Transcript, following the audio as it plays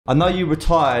I know you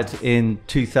retired in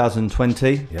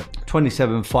 2020,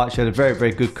 27 fights, you had a very,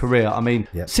 very good career. I mean,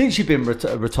 since you've been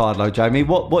retired though, Jamie,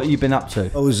 what have you been up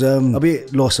to? I was a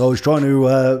bit lost. I was trying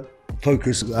to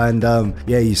focus and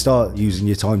yeah, you start using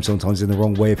your time sometimes in the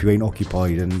wrong way if you ain't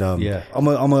occupied. And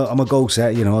I'm a goal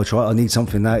set, you know, I need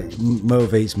something that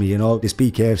motivates me, you know. This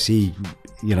BKFC,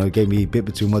 you know, gave me a bit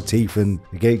between my teeth and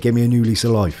gave me a new lease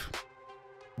of life.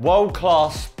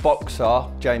 World-class boxer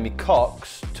Jamie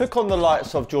Cox took on the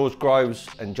likes of George Groves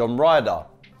and John Ryder.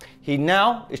 He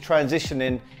now is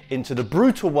transitioning into the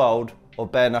brutal world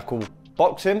of bare knuckle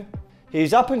boxing.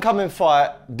 His up-and-coming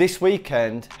fight this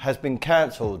weekend has been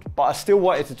cancelled, but I still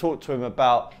wanted to talk to him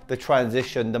about the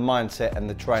transition, the mindset and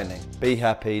the training. Be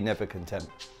happy, never content.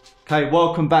 Okay,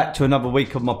 welcome back to another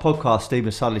week of my podcast,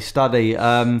 Stephen Sully Study.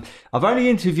 I've only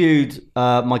interviewed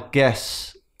my guests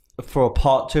for a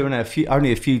part two and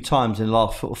only a few times in the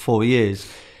last 4 years.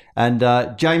 And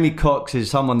Jamie Cox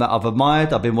is someone that I've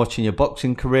admired. I've been watching your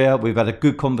boxing career. We've had a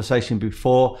good conversation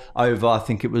before over, I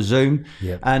think it was Zoom.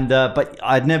 And but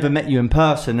I'd never met you in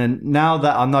person. And now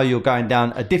that I know you're going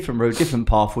down a different route, different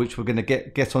path, which we're going to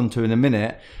get onto in a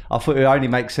minute, I thought it only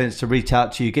makes sense to reach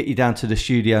out to you, get you down to the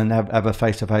studio and have a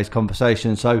face-to-face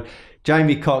conversation. So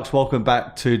Jamie Cox, welcome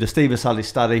back to the Stephen Sully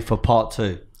Study for part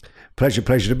two. Pleasure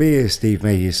to be here, Steve.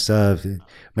 Mate, it's,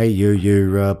 mate, your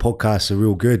podcasts are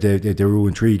real good. They're all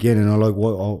intriguing, and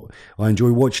I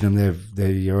enjoy watching them.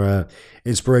 They're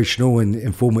inspirational and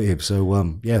informative.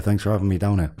 So yeah, thanks for having me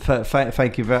down here.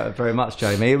 Thank you very much,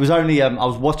 Jamie. It was only I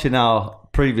was watching our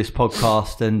previous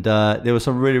podcast, and there were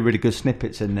some really good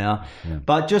snippets in there.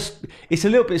 But just it's a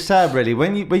little bit sad, really,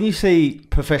 when you see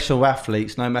professional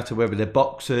athletes, no matter whether they're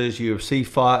boxers, UFC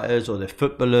fighters, or they're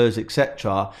footballers,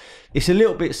 etc. It's a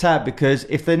little bit sad because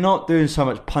if they're not doing so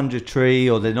much punditry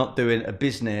or they're not doing a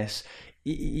business,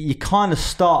 you kind of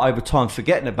start over time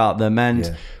forgetting about them.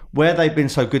 And where they've been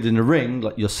so good in the ring,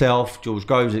 like yourself, George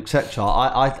Groves, etc.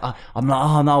 I'm like,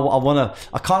 oh no,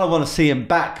 I kind of want to see him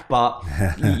back, but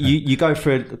you go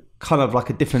through kind of like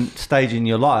a different stage in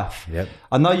your life.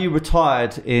 I know you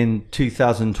retired in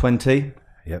 2020.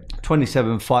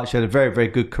 27 fights, you had a very, very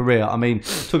good career. I mean,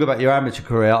 talk about your amateur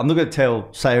career. I'm not going to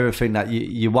say everything that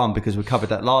you won because we covered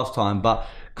that last time, but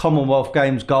Commonwealth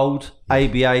Games gold,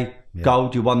 ABA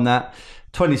gold, you won that.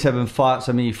 27 fights.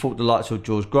 I mean, you fought the likes of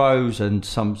George Groves and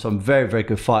some very, very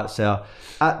good fights there.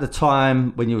 At the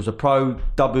time, when you was a pro,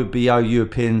 WBO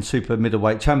European Super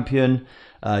Middleweight Champion.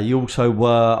 You also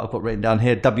were, I've got written down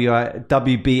here,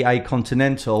 WBA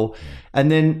Continental. And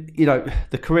then, you know,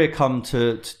 the career come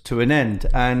to an end.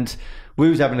 And we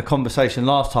was having a conversation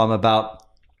last time about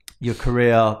your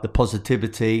career, the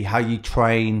positivity, how you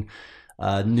train,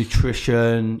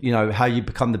 nutrition, you know, how you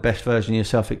become the best version of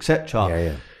yourself,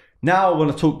 etc. Now I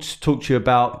want to talk to you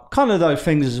about kind of those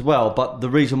things as well, but the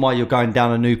reason why you're going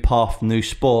down a new path, new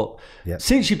sport.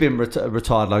 Since you've been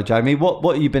retired though, Jamie, what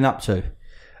have you been up to?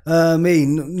 Me,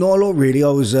 not a lot really. I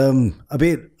was a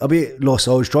bit lost.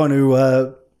 I was trying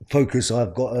to focus.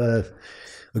 I've got a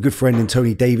good friend in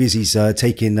Tony Davies. He's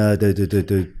taking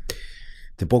the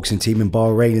boxing team in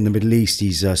Bahrain in the Middle East.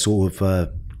 He's sort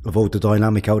of evolved the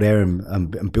dynamic out there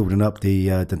and building up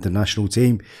the national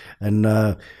team. And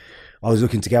I was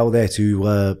looking to get out there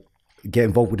to get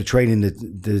involved with the training,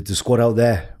 the squad out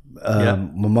there.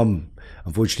 My mum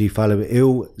unfortunately fell a bit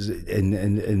ill,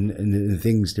 and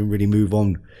things didn't really move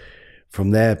on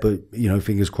from there. But you know,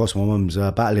 fingers crossed, my mum's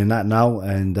battling that now,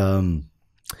 and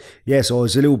yeah, so I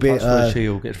was a little bit.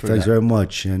 Thanks very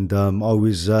much. And I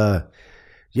was,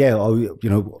 you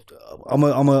know,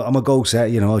 I'm a goal set.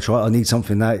 You know, I need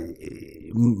something that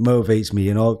motivates me.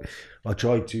 You know, I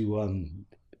tried to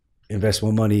invest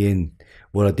my money in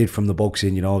what I did from the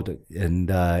boxing. You know, and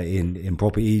in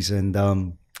properties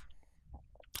and.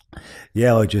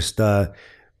 Yeah, I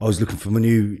was looking for my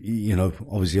new, you know,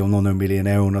 obviously I'm not a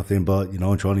millionaire or nothing, but, you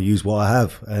know, I'm trying to use what I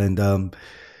have. And,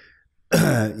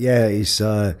 yeah, it's,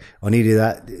 I needed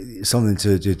that, something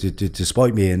to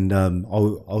spike me. And, I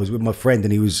was with my friend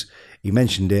and he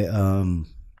mentioned it,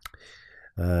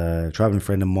 a traveling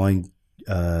friend of mine,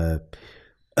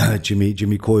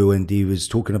 Jimmy Coyle, and he was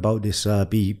talking about this,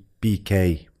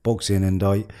 BK boxing, and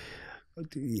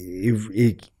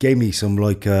it gave me some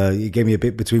it gave me a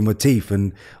bit between my teeth,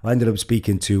 and I ended up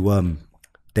speaking to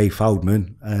Dave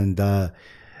Feldman and out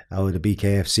of the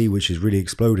BKFC, which is really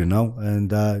exploding now,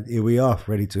 and here we are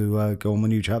ready to go on my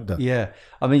new chapter.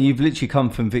 I mean, you've literally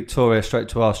come from Victoria straight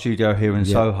to our studio here in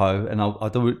Soho, and I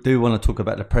do want to talk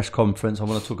about the press conference. I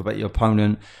want to talk about your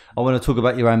opponent. I want to talk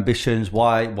about your ambitions,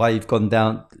 why you've gone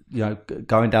down, you know,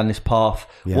 going down this path,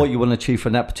 what you want to achieve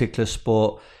from that particular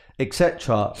sport,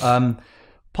 etc.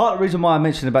 Part of the reason why I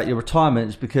mentioned about your retirement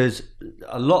is because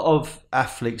a lot of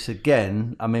athletes,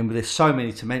 again, I mean, there's so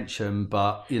many to mention,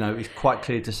 but, you know, it's quite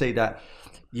clear to see that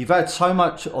you've had so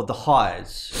much of the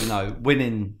highs, you know,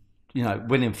 winning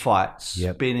fights,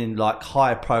 being in like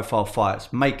high profile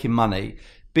fights, making money,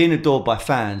 being adored by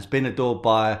fans, being adored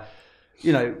by,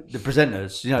 you know, the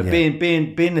presenters, you know,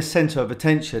 being the center of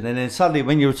attention. And then suddenly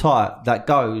when you retire, that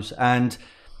goes. And,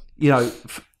 you know,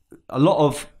 a lot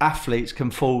of athletes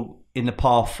can fall in the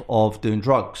path of doing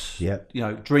drugs, you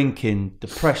know, drinking,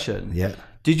 depression.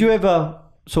 Did you ever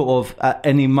sort of at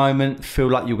any moment feel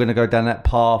like you were going to go down that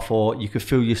path, or you could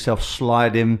feel yourself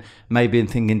sliding maybe and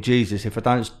thinking, Jesus, if I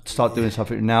don't start doing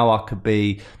something now, I could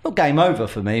be, not game over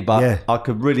for me, but I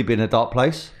could really be in a dark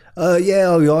place? I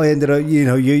ended up, you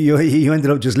know, you ended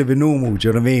up just living normal. Do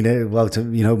you know what I mean? Well,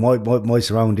 you know, my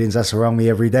surroundings, that surround me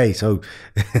every day. So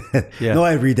not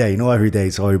every day,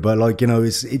 sorry, but like, you know,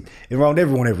 it's around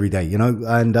everyone every day, you know.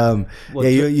 And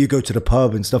you go to the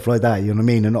pub and stuff like that. You know what I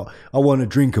mean? And I wasn't a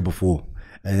drinker before,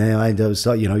 and then I ended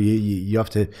up, you know, you're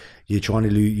trying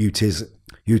to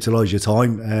utilize your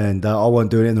time, and I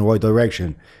wasn't doing it in the right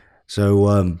direction.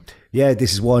 So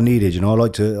this is what I needed. You know, I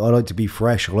like to be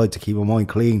fresh. I like to keep my mind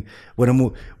clean.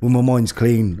 When my mind's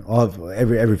clean,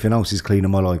 everything else is clean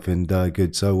in my life and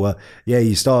good. So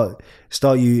you start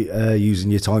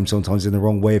using your time sometimes in the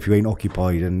wrong way if you ain't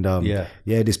occupied. And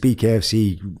this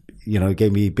BKFC, you know,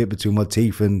 gave me a bit between my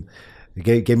teeth and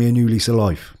gave me a new lease of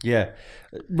life.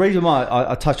 Reason why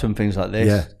I touch on things like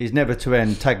this is never to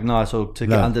antagonize or to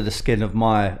get under the skin of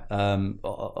my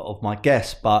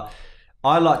guests, but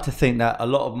I like to think that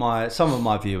some of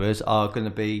my viewers are going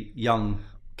to be young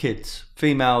kids,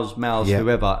 females, males,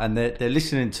 whoever, and they're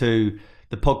listening to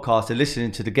the podcast, they're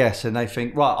listening to the guests, and they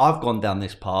think, right, I've gone down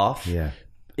this path.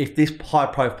 If this high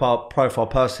profile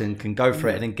person can go for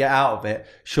it and get out of it,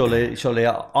 surely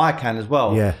I can as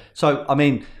well. So I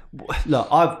mean, look,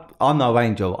 I'm no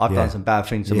angel. I've done some bad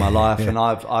things in my life, and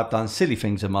I've done silly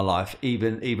things in my life,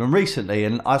 even recently,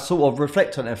 and I sort of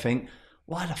reflect on it and think,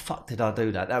 why the fuck did I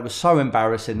do that? That was so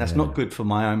embarrassing. That's not good for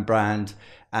my own brand.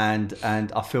 And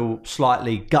I feel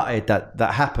slightly gutted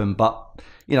that happened. But,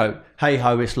 you know, hey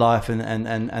ho, it's life,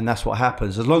 and that's what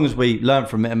happens. As long as we learn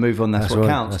from it and move on, that's what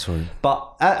counts. That's right.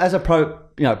 But as a pro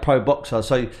boxer,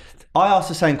 so I asked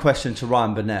the same question to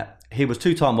Ryan Burnett. He was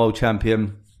 2-time world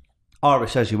champion,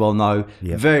 Irish, as you well know,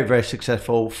 very, very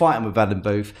successful, fighting with Adam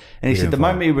Booth. And he said the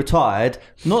moment he retired,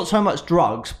 not so much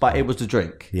drugs, but it was the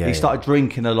drink. He started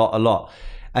drinking a lot.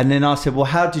 And then I said, well,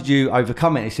 how did you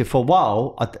overcome it? He said, for a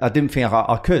while, I didn't think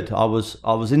I could. I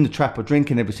was in the trap of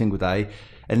drinking every single day.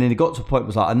 And then he got to a point where it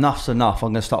was like, enough's enough.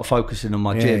 I'm going to start focusing on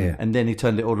my gym. And then he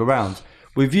turned it all around.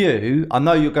 With you, I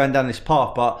know you're going down this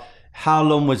path, but how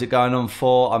long was it going on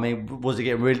for? I mean, was it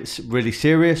getting really, really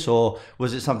serious, or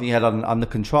was it something you had under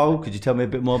control? Could you tell me a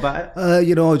bit more about it?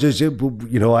 You know,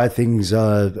 I had things.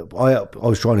 I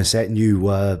was trying to set new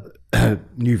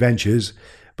ventures,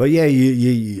 but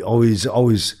you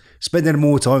always spending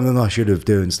more time than I should have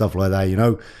doing stuff like that. You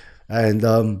know, and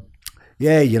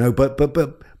you know,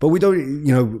 but we don't,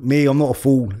 you know, me, I'm not a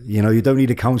fool. You know, you don't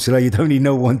need a counsellor. You don't need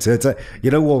no one to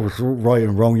you know what's right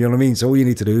and wrong. You know what I mean? So all you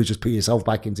need to do is just put yourself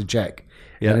back into check.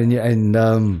 Me, you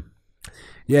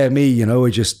know,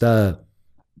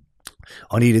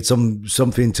 I needed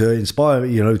something to inspire,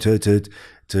 you know, to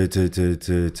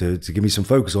give me some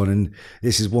focus on. And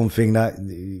this is one thing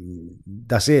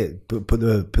that's it. Put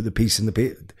the piece in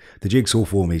the jigsaw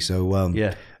for me. So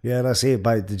that's it.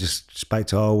 Back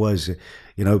to how I was.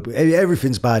 You know,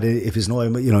 everything's bad if it's not,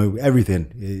 you know,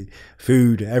 everything,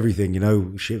 food, everything, you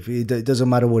know, shit. It doesn't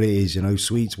matter what it is, you know,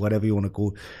 sweets, whatever you want to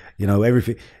call, you know,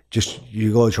 everything. Just,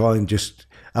 you got to try and just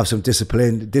have some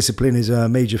discipline. Discipline is a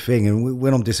major thing. And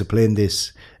when I'm disciplined,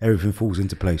 everything falls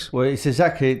into place. Well, it's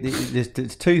exactly,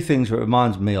 there's two things that it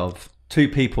reminds me of. Two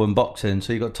people in boxing.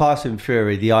 So you've got Tyson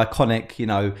Fury, the iconic, you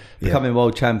know, becoming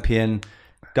world champion,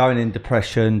 going in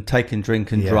depression, taking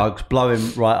drink and drugs,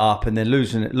 blowing right up, and then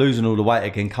losing all the weight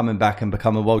again, coming back and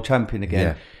become a world champion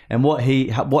again. And what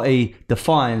he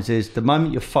defines is the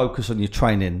moment you focus on your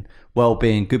training,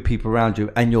 well-being, good people around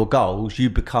you, and your goals, you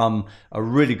become a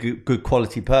really good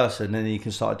quality person, and then you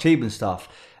can start achieving stuff.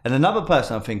 And another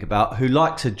person I think about who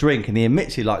likes to drink, and he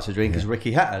admits he likes to drink, is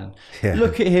Ricky Hatton.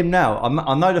 Look at him now.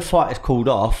 I know the fight is called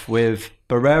off with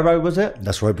Barrero, was it?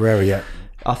 That's right, Barrero,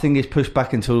 I think it's pushed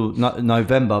back until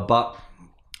November, but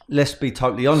let's be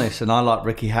totally honest. And I like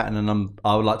Ricky Hatton, and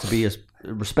I would like to be as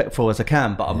respectful as I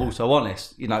can, but I'm also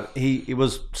honest. You know, he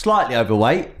was slightly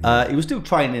overweight. He was still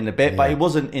training a bit, but he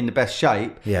wasn't in the best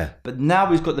shape. But now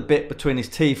he's got the bit between his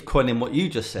teeth, coining what you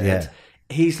just said.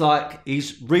 He's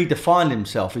redefined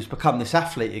himself. He's become this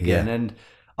athlete again, and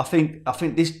I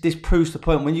think this proves the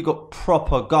point when you've got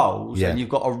proper goals and you've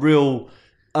got a real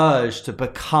urge to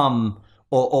become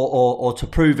or to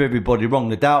prove everybody wrong,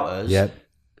 the doubters.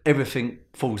 Everything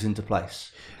falls into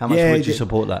place. How much would you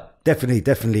support that?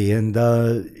 Definitely. And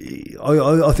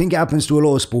I think it happens to a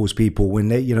lot of sports people when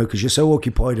they, because you're so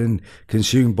occupied and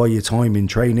consumed by your time in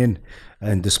training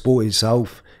and the sport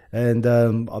itself. And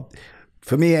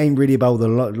for me, it ain't really about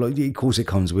of course it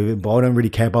comes with it, but I don't really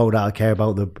care about that. I care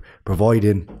about the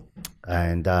providing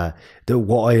and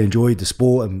what I enjoyed, the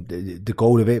sport and the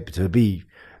goal of it, to be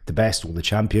the best or the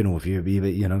champion, or if you be,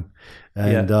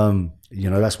 and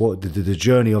that's what the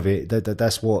journey of it.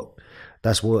 That's what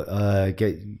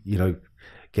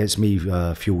gets me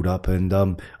fueled up. And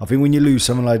I think when you lose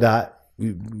something like that,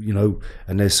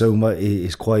 and there's so much,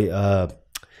 it's quite a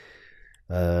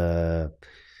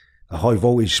high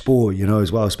voltage sport,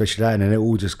 as well, especially that, and then it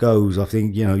all just goes. I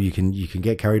think you can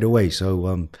get carried away. So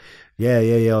I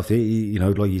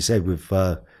think like you said with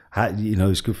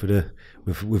it's good for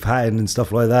with Hatton and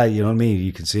stuff like that. You know what I mean?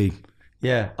 You can see.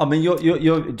 Yeah, I mean,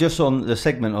 you're just on the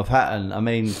segment of Hatton. I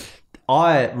mean,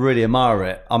 I really admire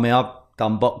it. I mean, I've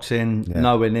done boxing,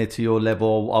 nowhere near to your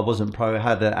level. I wasn't pro,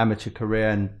 had an amateur career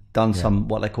and done some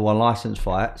what they call unlicensed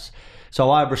fights. So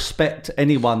I respect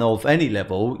anyone of any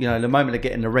level. The moment they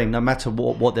get in the ring, no matter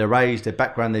what their age, their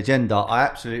background, their gender, I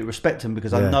absolutely respect them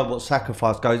because I know what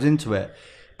sacrifice goes into it.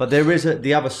 But there is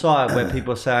the other side where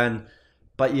people are saying,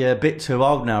 but you're a bit too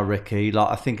old now, Ricky. Like,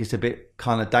 I think it's a bit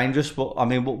kind of dangerous.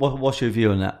 What's your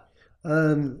view on that?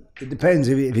 It depends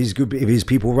if he's good. If his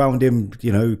people around him,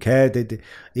 care.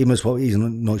 He's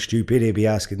not stupid. He'll be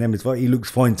asking them. He looks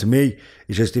fine to me.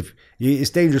 It's just it's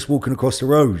dangerous walking across the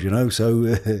road, So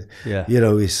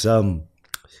it's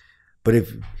but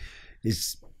if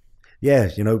it's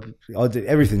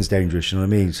everything's dangerous. You know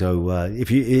what I mean? So if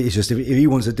he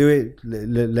wants to do it,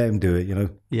 let him do it.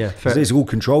 Yeah, fair. It's all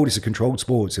controlled. It's a controlled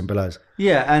sport, simple as.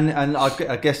 Yeah, and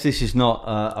I guess this is not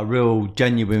a real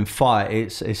genuine fight.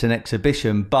 It's an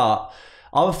exhibition. But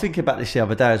I was thinking about this the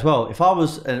other day as well. If I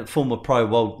was a former pro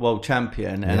world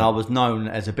champion and I was known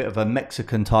as a bit of a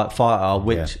Mexican type fighter,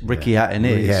 which Ricky Hatton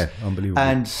is, unbelievable.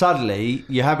 And suddenly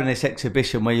you're having this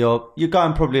exhibition where you're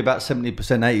going probably about 70%,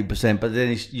 80%, but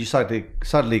then you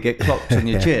suddenly get clocked on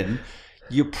your chin.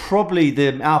 You're probably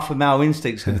the alpha male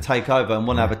instinct's going to take over and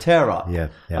want to have a tear up. Yeah.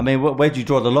 I mean, where do you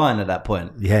draw the line at that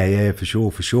point? Yeah, for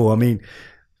sure. I mean.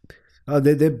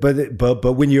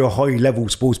 But when you're a high level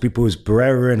sports people as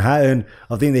Barrera and Hatton,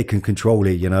 I think they can control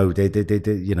it.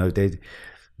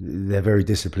 They're very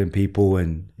disciplined people,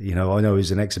 and I know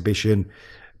it's an exhibition,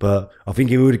 but I think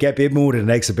it would get a bit more than an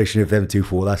exhibition if them two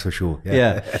fought. That's for sure.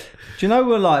 Yeah. Do you know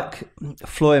where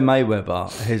Floyd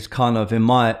Mayweather has kind of, in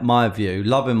my view,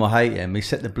 love him or hate him, he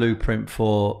set the blueprint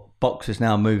for boxers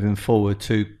now moving forward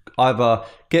to either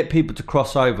get people to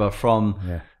cross over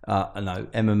from.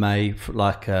 MMA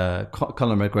like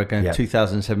Conor McGregor in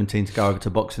 2017 to go over to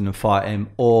boxing and fight him,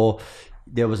 or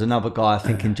there was another guy I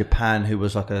think in Japan who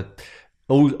was also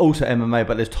MMA,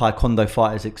 but there's Taekwondo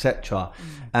fighters, etc.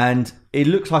 And it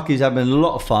looks like he's having a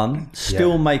lot of fun,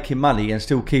 still making money and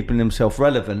still keeping himself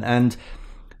relevant. And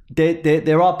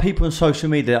there are people on social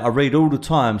media that I read all the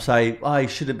time say, he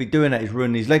shouldn't be doing that, he's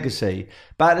ruining his legacy.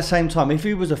 But at the same time, if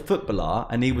he was a footballer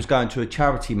and he was going to a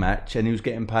charity match and he was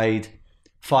getting paid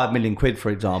 5 million quid, for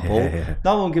example,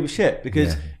 no one give a shit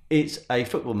because it's a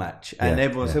football match, and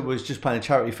everyone said, well, it's just playing a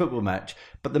charity football match.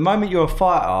 But the moment you're a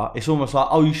fighter, it's almost like,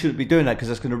 you shouldn't be doing that because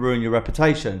that's going to ruin your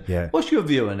reputation. What's your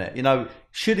view on it?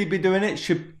 Should he be doing it?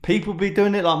 Should people be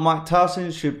doing it like Mike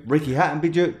Tyson? Should Ricky Hatton be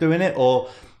doing it?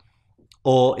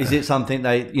 Or is it something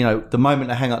they, the moment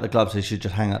they hang up the gloves, they should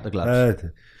just hang up the gloves?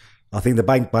 I think the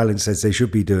bank balance says they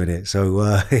should be doing it.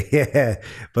 So,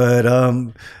 but,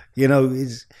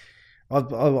 it's... I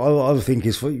think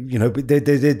it's for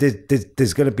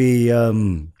there's going to be a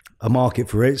market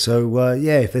for it. So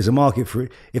if there's a market for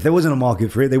it, if there wasn't a market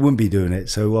for it, they wouldn't be doing it.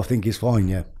 So I think it's fine.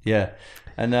 Yeah.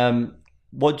 And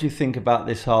what do you think about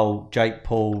this whole Jake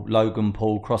Paul, Logan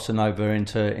Paul crossing over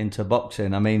into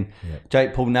boxing? I mean,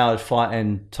 Jake Paul now is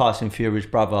fighting Tyson Fury's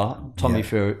brother, Tommy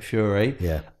Fury.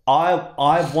 Yeah.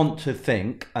 I want to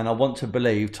think and I want to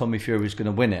believe Tommy Fury is going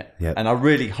to win it. And I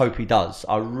really hope he does.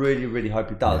 I really, really hope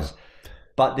he does.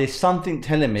 But there's something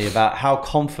telling me about how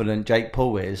confident Jake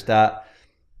Paul is that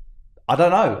I don't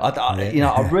know.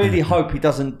 I really hope he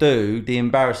doesn't do the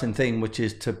embarrassing thing, which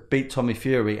is to beat Tommy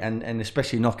Fury and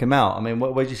especially knock him out. I mean,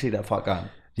 where do you see that fight going?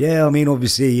 Yeah, I mean,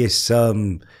 obviously it's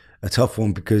a tough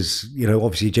one because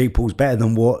obviously Jake Paul's better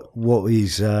than what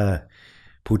he's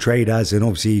portrayed as, and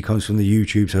obviously he comes from the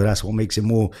YouTube, so that's what makes it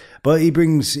more. But he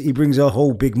brings a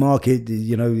whole big market.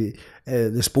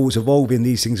 the sport's evolving.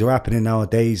 These things are happening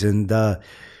nowadays, and I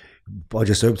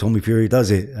just hope Tommy Fury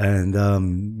does it. And I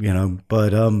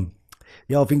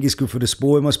think it's good for the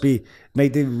sport. It must be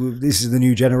made. This is the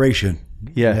new generation.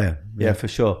 Yeah, for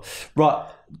sure. Right.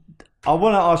 I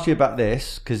want to ask you about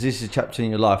this because this is a chapter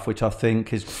in your life which I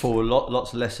think is full of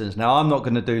lots of lessons. Now, I'm not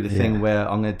going to do the thing where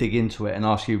I'm going to dig into it and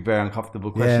ask you very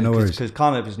uncomfortable questions because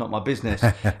kind of it's not my business.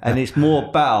 And it's more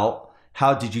about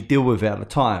how did you deal with it at the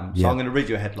time. So I'm going to read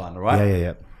you a headline, all right?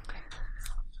 Yeah.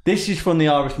 This is from the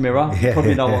Irish Mirror. You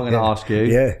probably know what I'm going to ask you.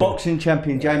 Yeah. Boxing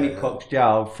champion Jamie Cox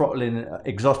jailed, throttling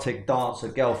exotic dancer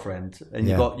girlfriend. And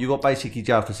you got basically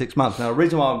jailed for 6 months. Now, the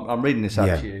reason why I'm reading this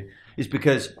out to you is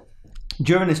because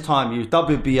during this time, you was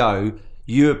WBO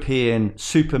European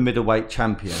super middleweight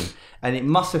champion, and it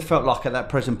must have felt like at that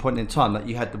present point in time that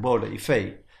you had the world at your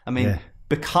feet. I mean,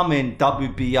 becoming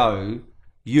WBO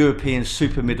European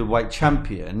super middleweight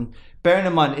champion, bearing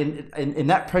in mind in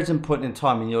that present point in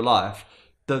time in your life,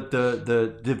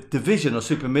 the division of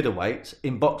super middleweights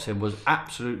in boxing was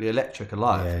absolutely electric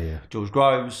alive. George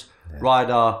Groves,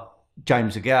 Ryder,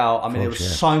 James Agal. I mean, there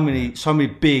was so many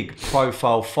big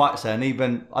profile fights there, and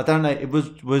even I don't know. It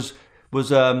was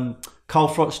Carl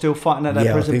Frott still fighting at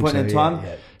that present point in time.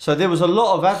 Yeah. So there was a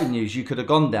lot of avenues you could have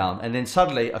gone down, and then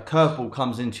suddenly a curveball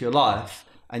comes into your life,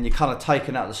 and you're kind of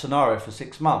taken out of the scenario for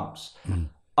 6 months.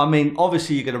 I mean,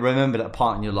 obviously you're going to remember that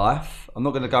part in your life. I'm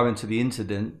not going to go into the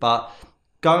incident, but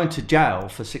going to jail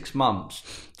for 6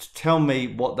 months. Tell me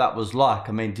what that was like.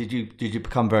 I mean, did you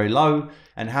become very low,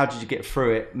 and how did you get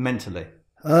through it mentally?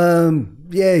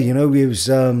 It was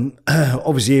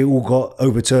obviously it all got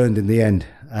overturned in the end,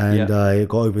 and it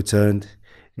got overturned.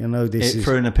 This is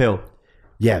through an appeal.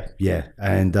 Yeah,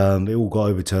 and it all got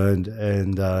overturned,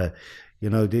 and we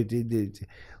know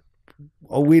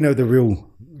the real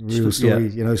story.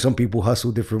 Yeah. Some people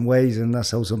hustle different ways, and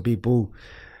that's how some people,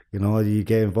 you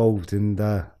get involved in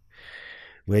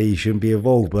where you shouldn't be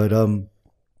involved. But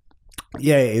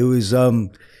it was.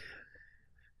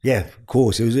 Of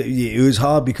course, it was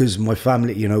hard because my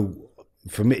family,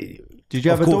 for me. Did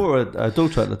you have a daughter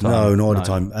at the time? No, not at the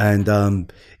time. And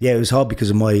it was hard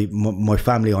because of my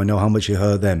family. I know how much it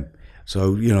hurt them.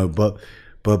 So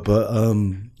but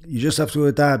you just have to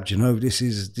adapt. This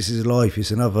is life.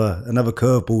 It's another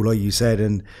curveball, like you said,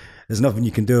 and there's nothing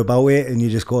you can do about it. And you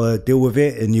just got to deal with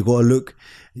it. And you got to look.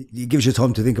 It gives you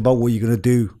time to think about what you're going to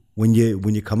do when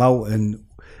you come out and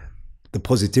the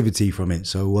positivity from it.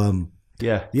 So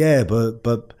but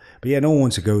no one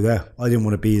wants to go there. I didn't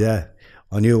want to be there.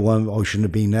 I knew I shouldn't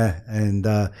have been there, and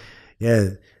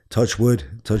touch wood,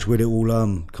 it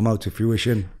all come out to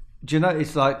fruition. Do you know,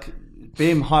 it's like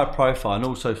being high profile, and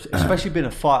also especially being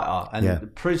a fighter,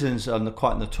 and prisons are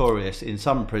quite notorious in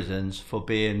some prisons for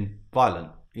being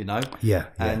violent.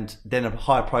 And then a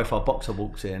high profile boxer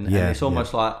walks in, and it's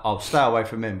almost like I'll stay away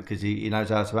from him because he knows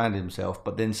how to handle himself.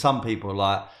 But then some people are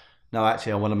like, no,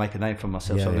 actually, I want to make a name for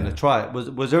myself, so I'm going to try it.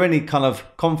 Was there any kind of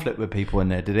conflict with people in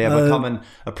there? Did they ever come and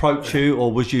approach you,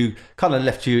 or was you kind of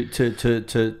left you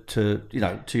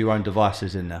to your own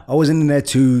devices in there? I wasn't in there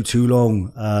too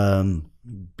long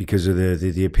because of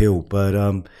the appeal, but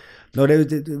no, there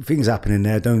things happen in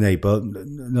there, don't they? But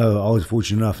no, I was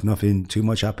fortunate enough; nothing too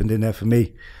much happened in there for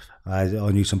me. I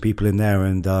knew some people in there,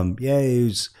 and it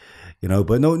was,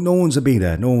 but no one's to be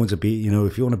there. No one's to be.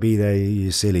 If you want to be there,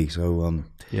 you're silly. So.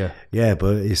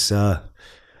 But it's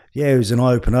it was an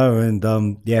eye opener, and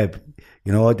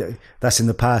that's in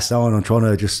the past now, and I'm trying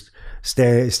to just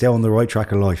stay on the right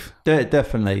track of life.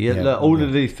 Definitely. Look, all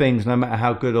of these things, no matter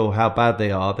how good or how bad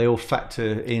they are, they all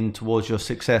factor in towards your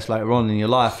success later on in your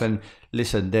life. And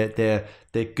listen, they're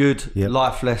good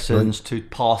life lessons to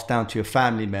pass down to your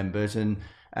family members, and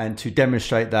to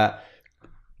demonstrate that.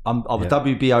 I was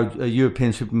WBO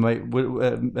European super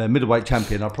middleweight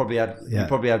champion. You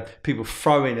probably had people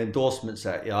throwing endorsements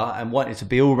at you and wanting to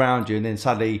be all around you, and then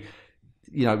suddenly,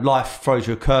 life throws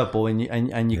you a curveball,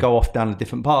 and you go off down a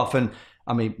different path. And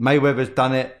I mean, Mayweather's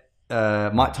done it.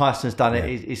 Mike Tyson's done it.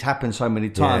 It's happened so many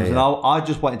times, and I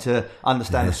just wanted to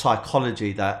understand the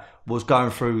psychology that was going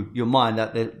through your mind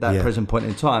at that present point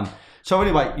in time. So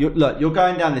anyway, you're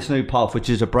going down this new path, which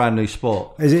is a brand new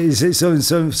sport. Is it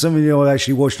something I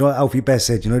actually watched? Like Alfie Best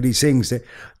said, these things that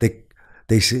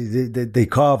they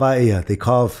carve out of you. They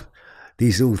carve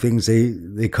these little things.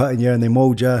 They cut in you and they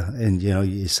mold you, and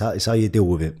it's how you deal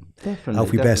with it. Definitely.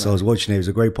 Alfie Best. I was watching it. It was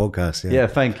a great podcast. Yeah,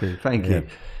 thank you.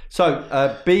 So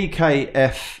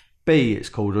BKFB, it's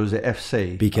called, or is it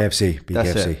FC? BKFC.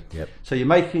 That's it. Yep. So you're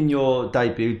making your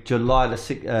debut July the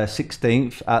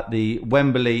 16th at the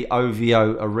Wembley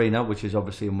OVO Arena, which is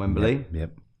obviously in Wembley.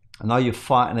 Yep. I know you're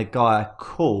fighting a guy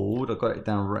called, I've got it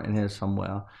down written here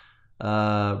somewhere,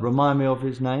 Remind me of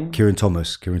his name. Kieran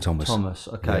Thomas. Thomas.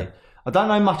 Okay. Yeah. I don't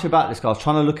know much about this guy. I was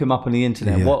trying to look him up on the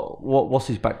internet. Yeah. What's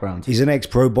his background? He's an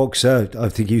ex-pro boxer. I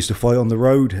think he used to fight on the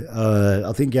road.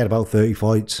 I think he had about 30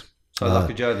 fights. So like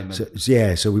a journeyman.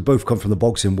 So we both come from the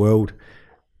boxing world,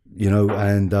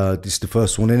 and this is the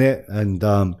first one in it. And,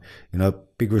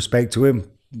 big respect to him.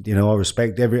 I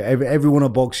respect everyone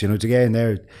on box, to get in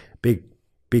there, big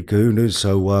kahunas.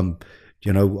 So,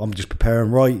 I'm just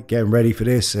preparing right, getting ready for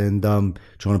this, and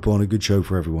trying to put on a good show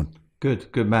for everyone.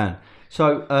 Good man.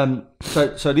 So,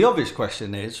 so the obvious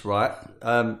question is, right?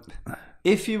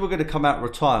 If you were going to come out of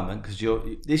retirement, because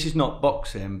this is not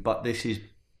boxing, but this is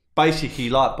basically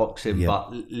like boxing,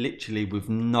 but literally with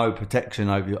no protection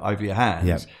over your hands.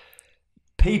 Yep.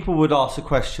 People would ask the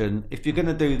question: if you're going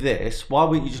to do this, why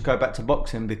wouldn't you just go back to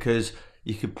boxing? Because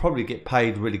you could probably get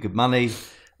paid really good money.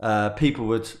 People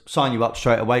would sign you up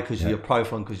straight away because of your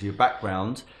profile and because of your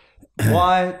background.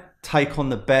 Why take on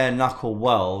the bare knuckle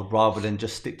world rather than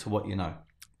just stick to what you know?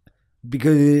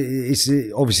 Because it's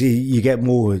obviously you get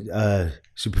more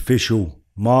superficial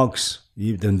marks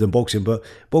than boxing, but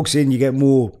boxing you get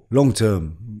more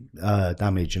long-term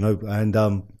damage,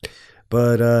 and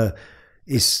but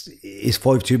it's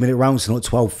 5 2-minute rounds, not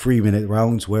 12 3-minute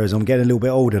rounds, whereas I'm getting a little bit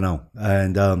older now,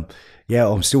 and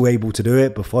I'm still able to do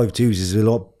it, but 5-2s is a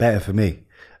lot better for me.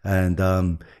 And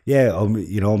I'm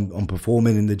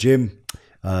performing in the gym.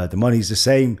 The money's the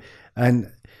same,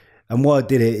 and why I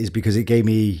did it is because it gave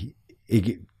me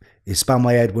it spanned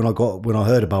my head when I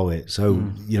heard about it. So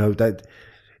that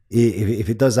if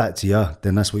it does that to you,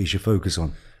 then that's what you should focus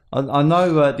on. I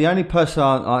know the only person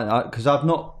because I've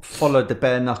not followed the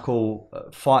bare knuckle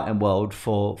fighting world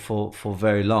for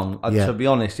very long. To be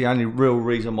honest, the only real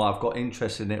reason why I've got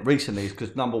interested in it recently is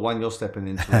because number one, you're stepping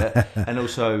into it, and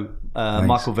also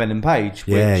Michael Venom Page,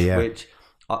 which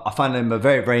I find him a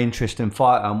very, very interesting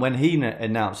fighter. And when he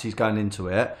announced he's going into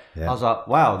it, I was like,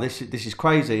 wow, this is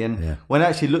crazy. And when I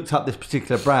actually looked up this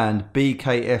particular brand,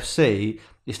 BKFC,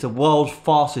 it's the world's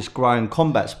fastest growing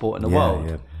combat sport in the world.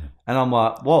 Yeah. And I'm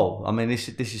like, whoa, I mean, this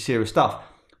is serious stuff.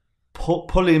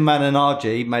 Pulling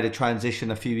Mananaji made a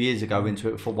transition a few years ago into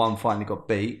it for one fight and he got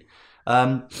beat.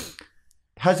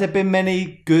 Has there been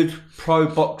many good pro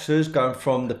boxers going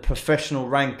from the professional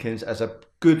rankings as a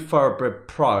good thoroughbred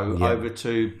pro over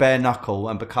to bare knuckle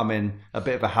and becoming a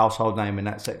bit of a household name in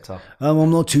that sector?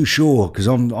 I'm not too sure because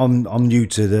I'm new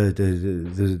to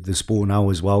the sport now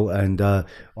as well, and I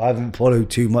haven't followed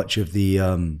too much of the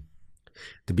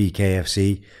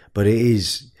BKFC, but it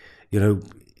is,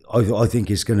 I think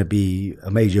it's going to be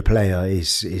a major player.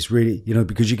 It's really,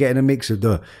 because you're getting a mix of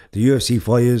the UFC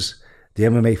fighters, the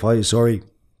MMA fighters,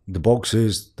 the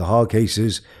boxers, the hard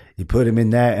cases. You put them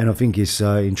in there, and I think it's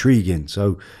intriguing.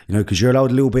 So, because you're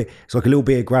allowed a little bit, it's like a little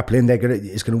bit of grappling.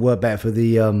 It's going to work better for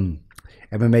the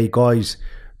MMA guys.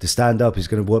 The stand up is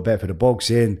going to work better for the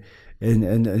boxing,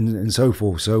 and so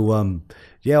forth. So,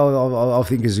 I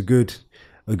think it's a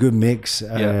good mix,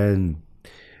 and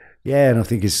I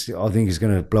think it's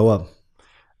going to blow up.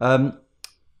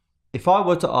 If I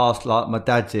were to ask, like my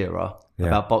dad's era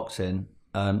about boxing,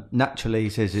 naturally he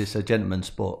says it's a gentleman's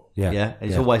sport.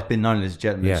 It's always been known as a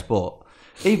gentleman's sport,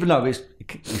 even though it's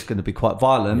going to be quite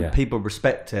violent. People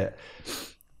respect it.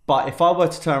 But if I were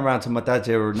to turn around to my dad's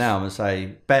era now and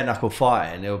say bare knuckle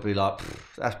fighting, it would be like,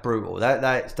 that's brutal.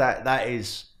 That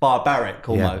is barbaric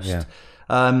almost.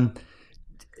 I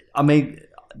mean,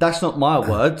 that's not my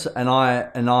words, and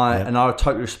I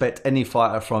totally respect any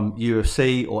fighter from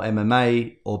UFC or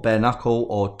MMA or bare knuckle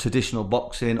or traditional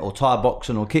boxing or Thai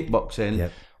boxing or kickboxing.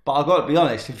 Yep. But I've got to be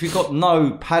honest, if you've got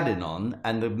no padding on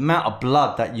and the amount of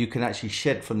blood that you can actually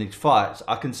shed from these fights,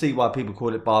 I can see why people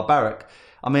call it barbaric.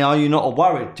 I mean, are you not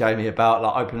worried, Jamie, about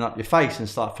like opening up your face and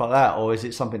stuff like that, or is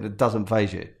it something that doesn't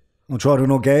faze you? I'm trying to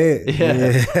not get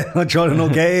it. I'm trying to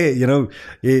not get it.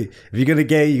 If you're gonna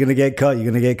get it, you're gonna get cut. You're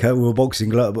gonna get cut with a boxing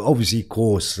glove. But obviously, of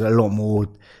course, a lot more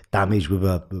damage with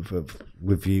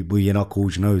your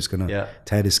knuckles. It's gonna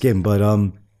tear the skin. But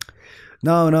no.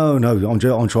 I'm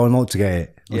trying not to get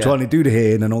it. I'm trying to do the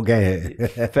hitting and not get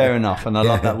it. Fair enough, and I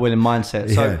love that winning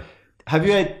mindset. So, have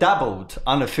you dabbled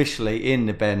unofficially in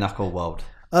the bare knuckle world?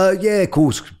 Of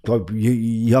course,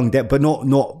 young depth, but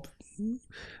not.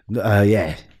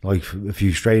 Like a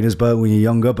few strainers, but when you're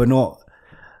younger, but not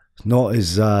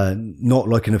as not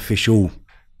like an official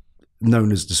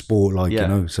known as the sport,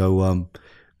 So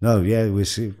we'll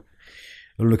see.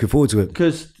 I'm looking forward to it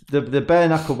because the bare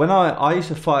knuckle. When I used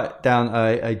to fight down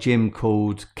a gym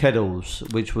called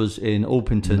Keddles, which was in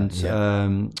Orpington,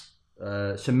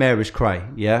 St Mary's Cray,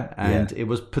 and it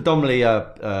was predominantly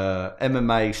a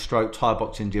MMA stroke Thai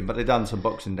boxing gym, but they'd done some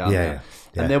boxing down there.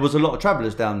 And there was a lot of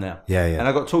travellers down there. And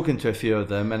I got talking to a few of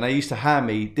them, and they used to hand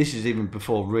me, this is even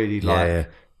before really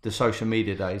the social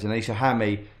media days, and they used to hand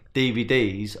me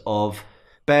DVDs of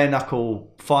bare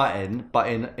knuckle fighting, but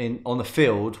in on the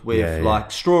field with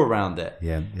like straw around it.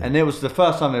 And it was the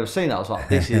first time I ever seen that. I was like,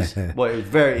 this is it was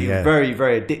very, very,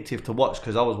 very addictive to watch,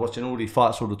 because I was watching all these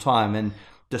fights all the time, and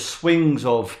the swings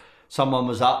of someone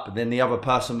was up and then the other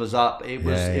person was up. It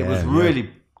was really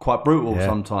quite brutal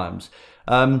sometimes.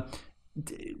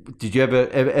 Did you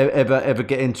ever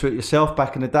get into it yourself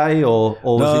back in the day, or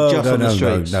was it just on the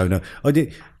streets? No. I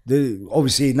did.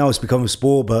 Obviously now it's become a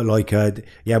sport, but like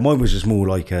mine was just more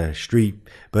like a street.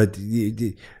 But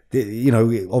you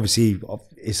know, obviously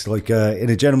it's like in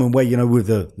a gentleman way. You know, with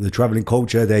the traveling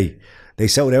culture, they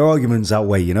settle their arguments that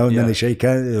way. You know, and then they shake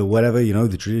hands or whatever. You know,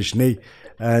 the traditionally,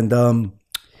 and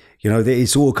you know,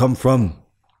 it's all come from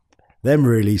them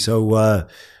really. So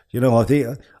you know, I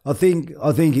think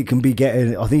it can be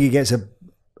getting. I think it gets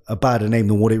a badder name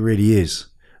than what it really is.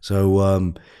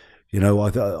 So. You know,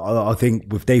 I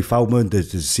think with Dave Feldman, the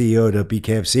CEO of the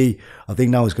BKFC, I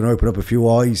think now it's going to open up a few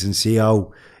eyes and see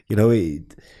how,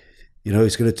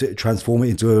 it's going to transform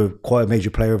it into quite a major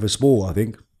player of a sport, I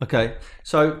think. Okay,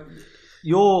 so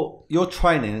you're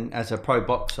training as a pro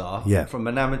boxer from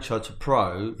an amateur to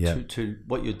pro to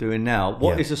what you're doing now.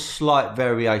 What is a slight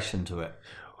variation to it?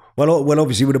 Well,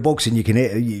 obviously with the boxing, you can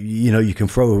hit, you can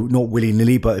throw not willy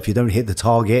nilly, but if you don't hit the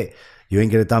target, you ain't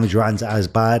going to damage your hands as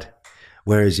bad.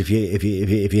 Whereas if you're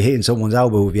hitting someone's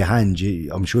elbow with your hand,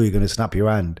 I'm sure you're going to snap your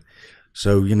hand.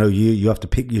 So you have to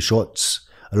pick your shots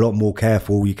a lot more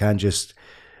careful. You can't just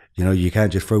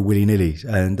throw willy nilly.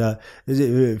 And there's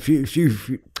a few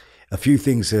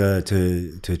things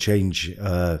to change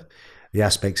the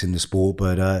aspects in the sport,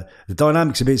 but the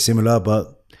dynamics are a bit similar,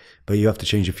 but you have to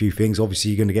change a few things.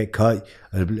 Obviously, you're going to get cut,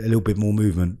 a little bit more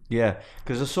movement. Yeah,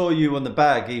 because I saw you on the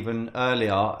bag even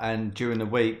earlier and during the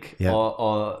week,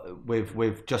 or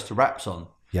with just the wraps on.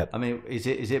 Yep. I mean, is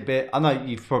it a bit? I know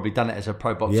you've probably done it as a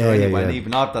pro boxer anyway, and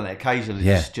even I've done it occasionally.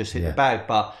 Just hit the bag,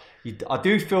 but I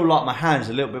do feel like my hand's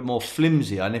a little bit more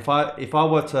flimsy, and if I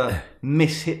were to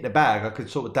hit the bag, I could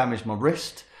sort of damage my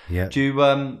wrist. Yeah. Do you?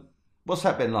 What's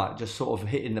that been like? Just sort of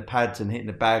hitting the pads and hitting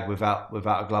the bag without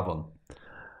a glove on.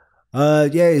 They're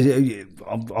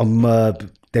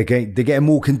getting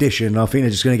more conditioned. I think they're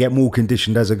just going to get more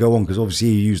conditioned as I go on, because obviously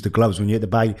you use the gloves when you hit the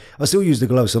bag. I still use the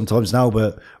gloves sometimes now,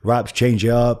 but wraps change it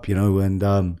up, and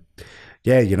a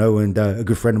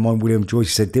good friend of mine, William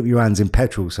Joyce, said dip your hands in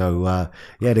petrol. So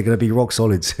they're going to be rock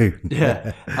solid soon.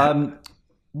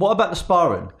 What about the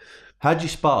sparring? How do you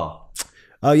spar?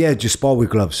 Just spar with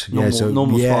gloves. Normal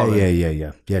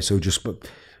sparring. So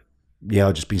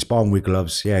I've just been sparring with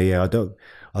gloves.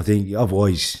 I think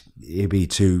otherwise it'd be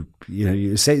too,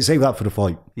 save that for the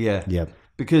fight. Yeah.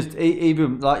 Because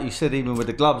even like you said, even with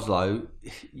the gloves, though,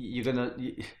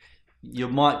 you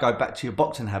might go back to your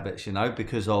boxing habits,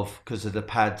 because of the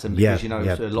pads and because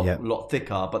it's a lot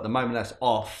thicker. But the moment that's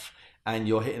off and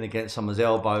you're hitting against someone's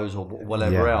elbows or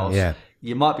whatever else,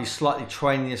 you might be slightly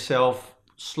training yourself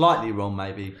slightly wrong,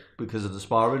 maybe because of the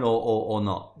sparring, or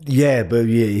not. But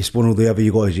it's one or the other.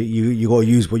 You got to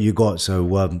use what you got. So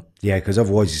because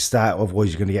otherwise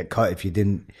you're going to get cut if you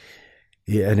didn't,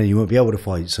 and then you won't be able to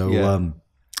fight. So I'm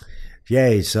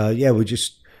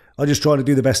just trying to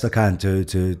do the best I can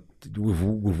to with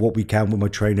what we can with my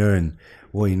trainer and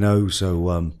what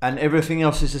So and everything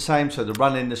else is the same. So the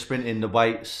running, the sprinting, the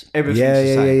weights, everything's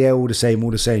the same.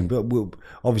 all the same. But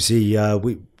obviously,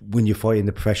 when you fight in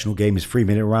the professional game, it's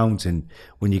 3-minute rounds, and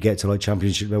when you get to like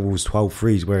championship levels, 12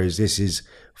 threes. Whereas this is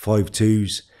 5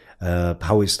 twos.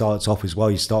 How it starts off as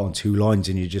well, you start on 2 lines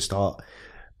and you just start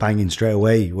banging straight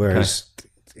away. Whereas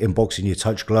in boxing, you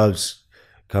touch gloves,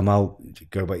 come out,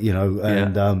 go back,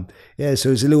 and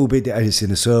so it's a little bit. It's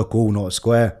in a circle, not a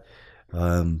square.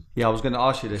 I was going to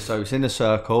ask you this. So it's in a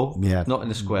circle, not in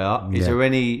a square. Is there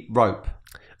any rope?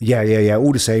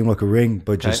 All the same, like a ring,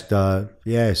 but just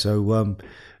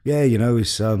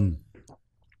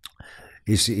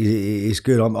it's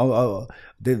good.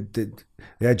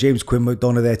 They had James Quinn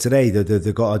McDonough there today.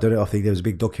 The guy, I don't know. I think there was a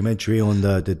big documentary on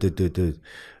the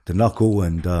Knuckle,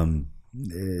 and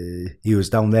he was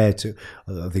down there too.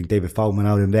 I think David Feldman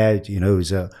out in there. It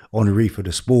was an honoree for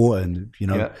the sport, and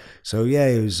So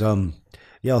it was.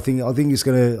 I think it's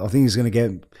gonna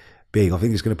get big. I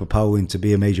think it's gonna propel him to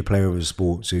be a major player of the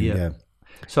sport soon.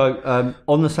 So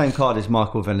on the same card as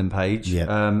Michael Venom Page,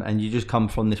 and you just come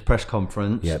from this press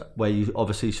conference where you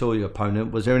obviously saw your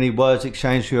opponent. Was there any words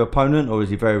exchanged to your opponent, or was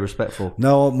he very respectful?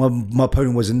 No, my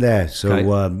opponent wasn't there.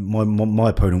 So my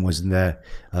opponent wasn't there.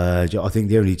 I think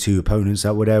the only two opponents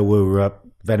that were there were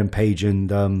Venom Page and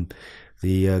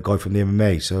the guy from the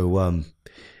MMA. So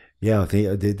I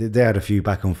think they had a few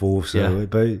back and forth. So,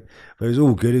 but it was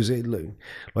all good. It was,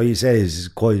 like you said, it's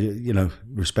quite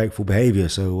respectful behaviour.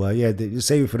 So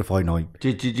save it for the fight night.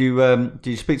 Did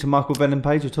you speak to Michael Venom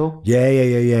Page at all? Yeah.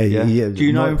 Do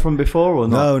you know him from before or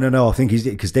not? No. I think he's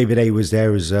because David A was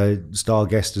there as a star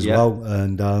guest as well,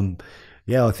 and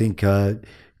I think great.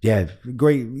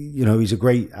 He's a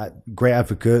great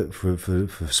advocate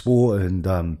for sport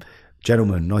and.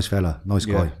 Gentleman, nice fella, nice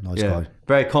guy.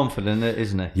 Very confident,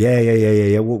 isn't he?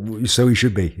 Yeah. Well, so he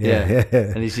should be. Yeah.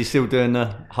 And is he still doing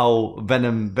the whole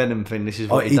venom thing? This is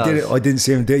what he does. Did it. I didn't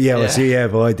see him do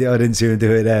it. But I didn't see him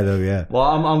do it there though. Yeah. Well,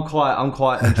 I'm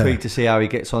quite intrigued to see how he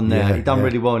gets on there. He's done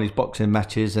really well in his boxing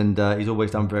matches, and he's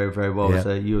always done very, very well as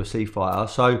a UFC fighter.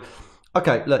 So.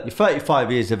 Okay, look, you're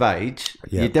 35 years of age.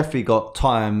 You definitely got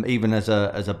time, even as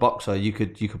a boxer. You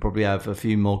could probably have a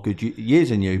few more good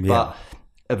years in you, but.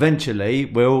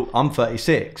 Eventually, I'm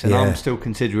 36 and I'm still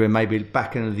considering maybe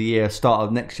back end of the year, start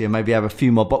of next year, maybe have a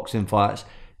few more boxing fights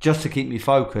just to keep me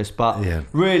focused. But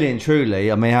really and truly,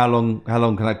 I mean, how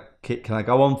long can I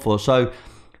go on for? So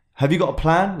have you got a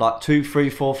plan, like 2, 3,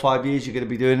 4, 5 years you're going to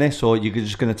be doing this, or you're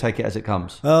just going to take it as it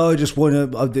comes? I just want to,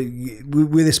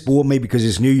 with this sport, maybe because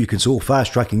it's new, you can sort of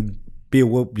fast track and be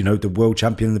the world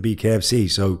champion in the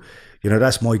BKFC. So,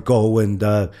 that's my goal. And,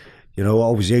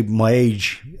 obviously my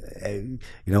age, I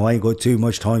ain't got too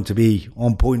much time to be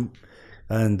on point.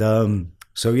 And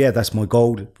that's my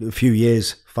goal. A few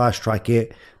years, fast track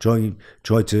it, try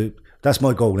to. That's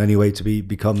my goal anyway, to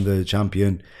become the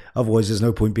champion. Otherwise, there's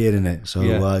no point being in it. So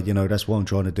that's what I'm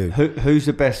trying to do. Who's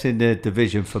the best in the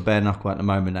division for bare knuckle at the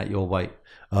moment at your weight?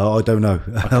 I don't know.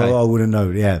 Okay. I wouldn't know.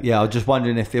 Yeah. I was just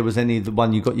wondering if there was the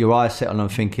one you got your eyes set on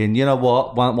and thinking, you know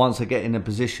what? Once I get in a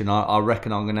position, I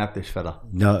reckon I'm going to have this fella.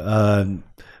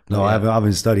 No, I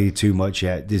haven't studied too much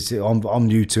yet. I'm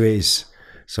new to it,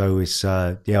 so it's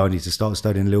I need to start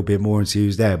studying a little bit more and see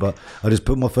who's there. But I just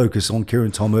put my focus on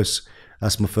Kieran Thomas.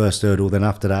 That's my first hurdle. Then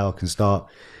after that, I can start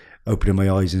opening my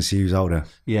eyes and see who's out there.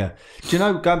 Yeah. Do you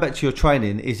know? Going back to your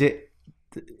training, is it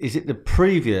the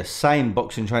previous same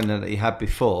boxing trainer that you had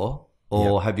before,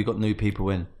 or have you got new people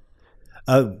in?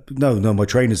 No. My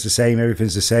trainer's the same.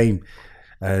 Everything's the same.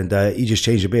 And he just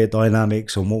changed a bit of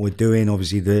dynamics on what we're doing.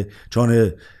 Obviously, trying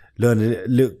to learn.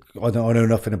 Look, I know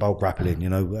nothing about grappling,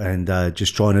 and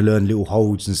just trying to learn little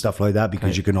holds and stuff like that,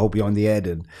 because you can hold behind the head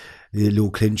and the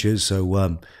little clinches.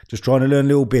 So just trying to learn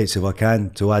little bits if I can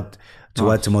to add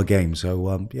to my game.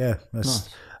 So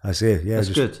that's it. Yeah, that's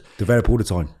just good. Develop all the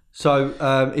time. So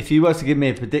if you were to give me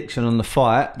a prediction on the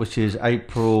fight, which is July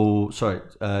the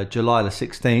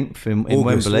 16th in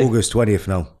Wembley, August 20th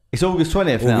now. It's August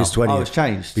 20th now. August 20th. Oh, it's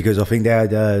changed. Because I think they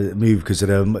had moved because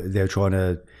they're trying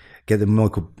to get the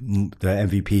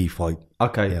MVP fight.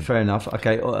 Okay, fair enough.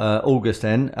 Okay, August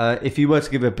then. If you were to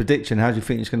give a prediction, how do you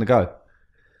think it's going to go?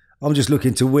 I'm just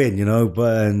looking to win,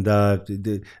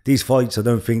 these fights, I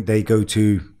don't think they go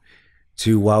too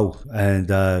well.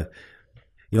 And,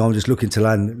 I'm just looking to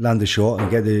land a shot and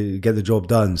get the job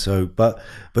done. So, but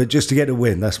just to get the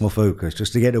win, that's my focus.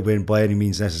 Just to get the win by any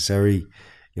means necessary,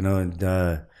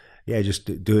 just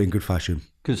do it in good fashion.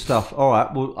 Good stuff. All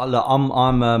right. Well, look,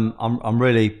 I'm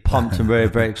really pumped and very,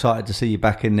 very excited to see you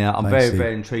back in there. I'm very,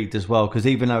 very intrigued as well, because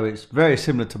even though it's very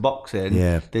similar to boxing,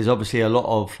 there's obviously a lot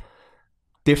of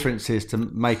differences to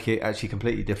make it actually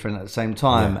completely different at the same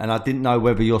time. And I didn't know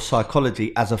whether your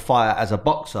psychology as a fighter, as a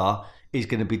boxer, is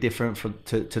going to be different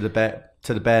to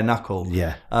the bare knuckle.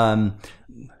 Yeah.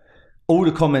 All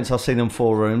the comments I've seen in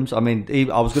forums, I mean,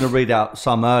 I was going to read out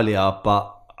some earlier,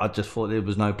 but I just thought there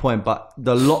was no point. But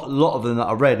the lot of them that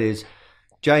I read is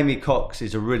Jamie Cox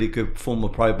is a really good former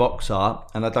pro boxer,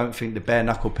 and I don't think the bare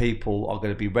knuckle people are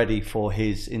going to be ready for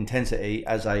his intensity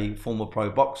as a former pro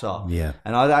boxer. Yeah.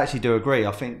 And I actually do agree.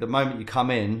 I think the moment you come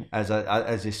in as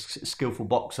this skillful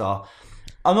boxer,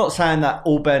 I'm not saying that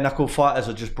all bare knuckle fighters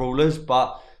are just brawlers,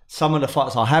 but some of the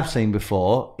fights I have seen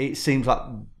before, it seems like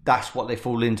that's what they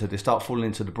fall into. They start falling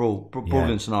into the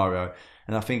brawling scenario.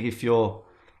 And I think if you're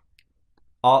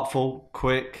artful,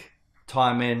 quick,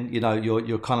 timing,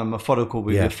 you're kind of methodical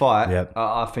with your fight.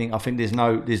 I think there's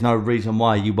no reason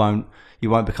why you won't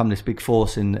become this big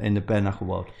force in the bare knuckle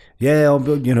world. Yeah,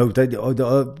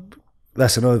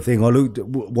 that's another thing.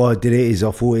 Why I did it is I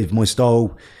thought if my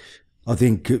style, I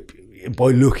think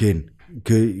by looking,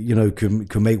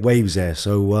 can make waves there.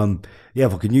 So yeah,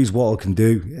 if I can use what I can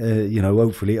do,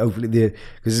 hopefully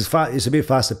because it's a bit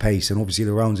faster pace, and obviously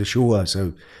the rounds are shorter,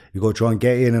 so you've got to try and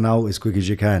get in and out as quick as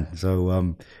you can.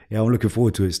 So yeah, I'm looking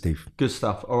forward to it, Steve. Good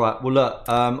stuff. All right. Well, look,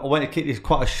 I want to keep this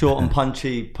quite a short and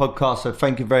punchy podcast, so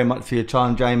thank you very much for your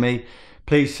time, Jamie.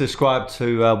 Please subscribe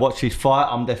to Watch His Fight.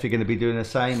 I'm definitely going to be doing the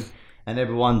same. And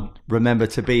everyone, remember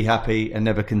to be happy and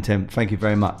never content. Thank you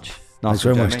very much. Thanks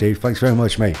very much, Steve. Thanks very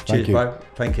much, mate. Cheers, bro.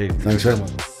 Thank you. Thanks very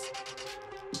much.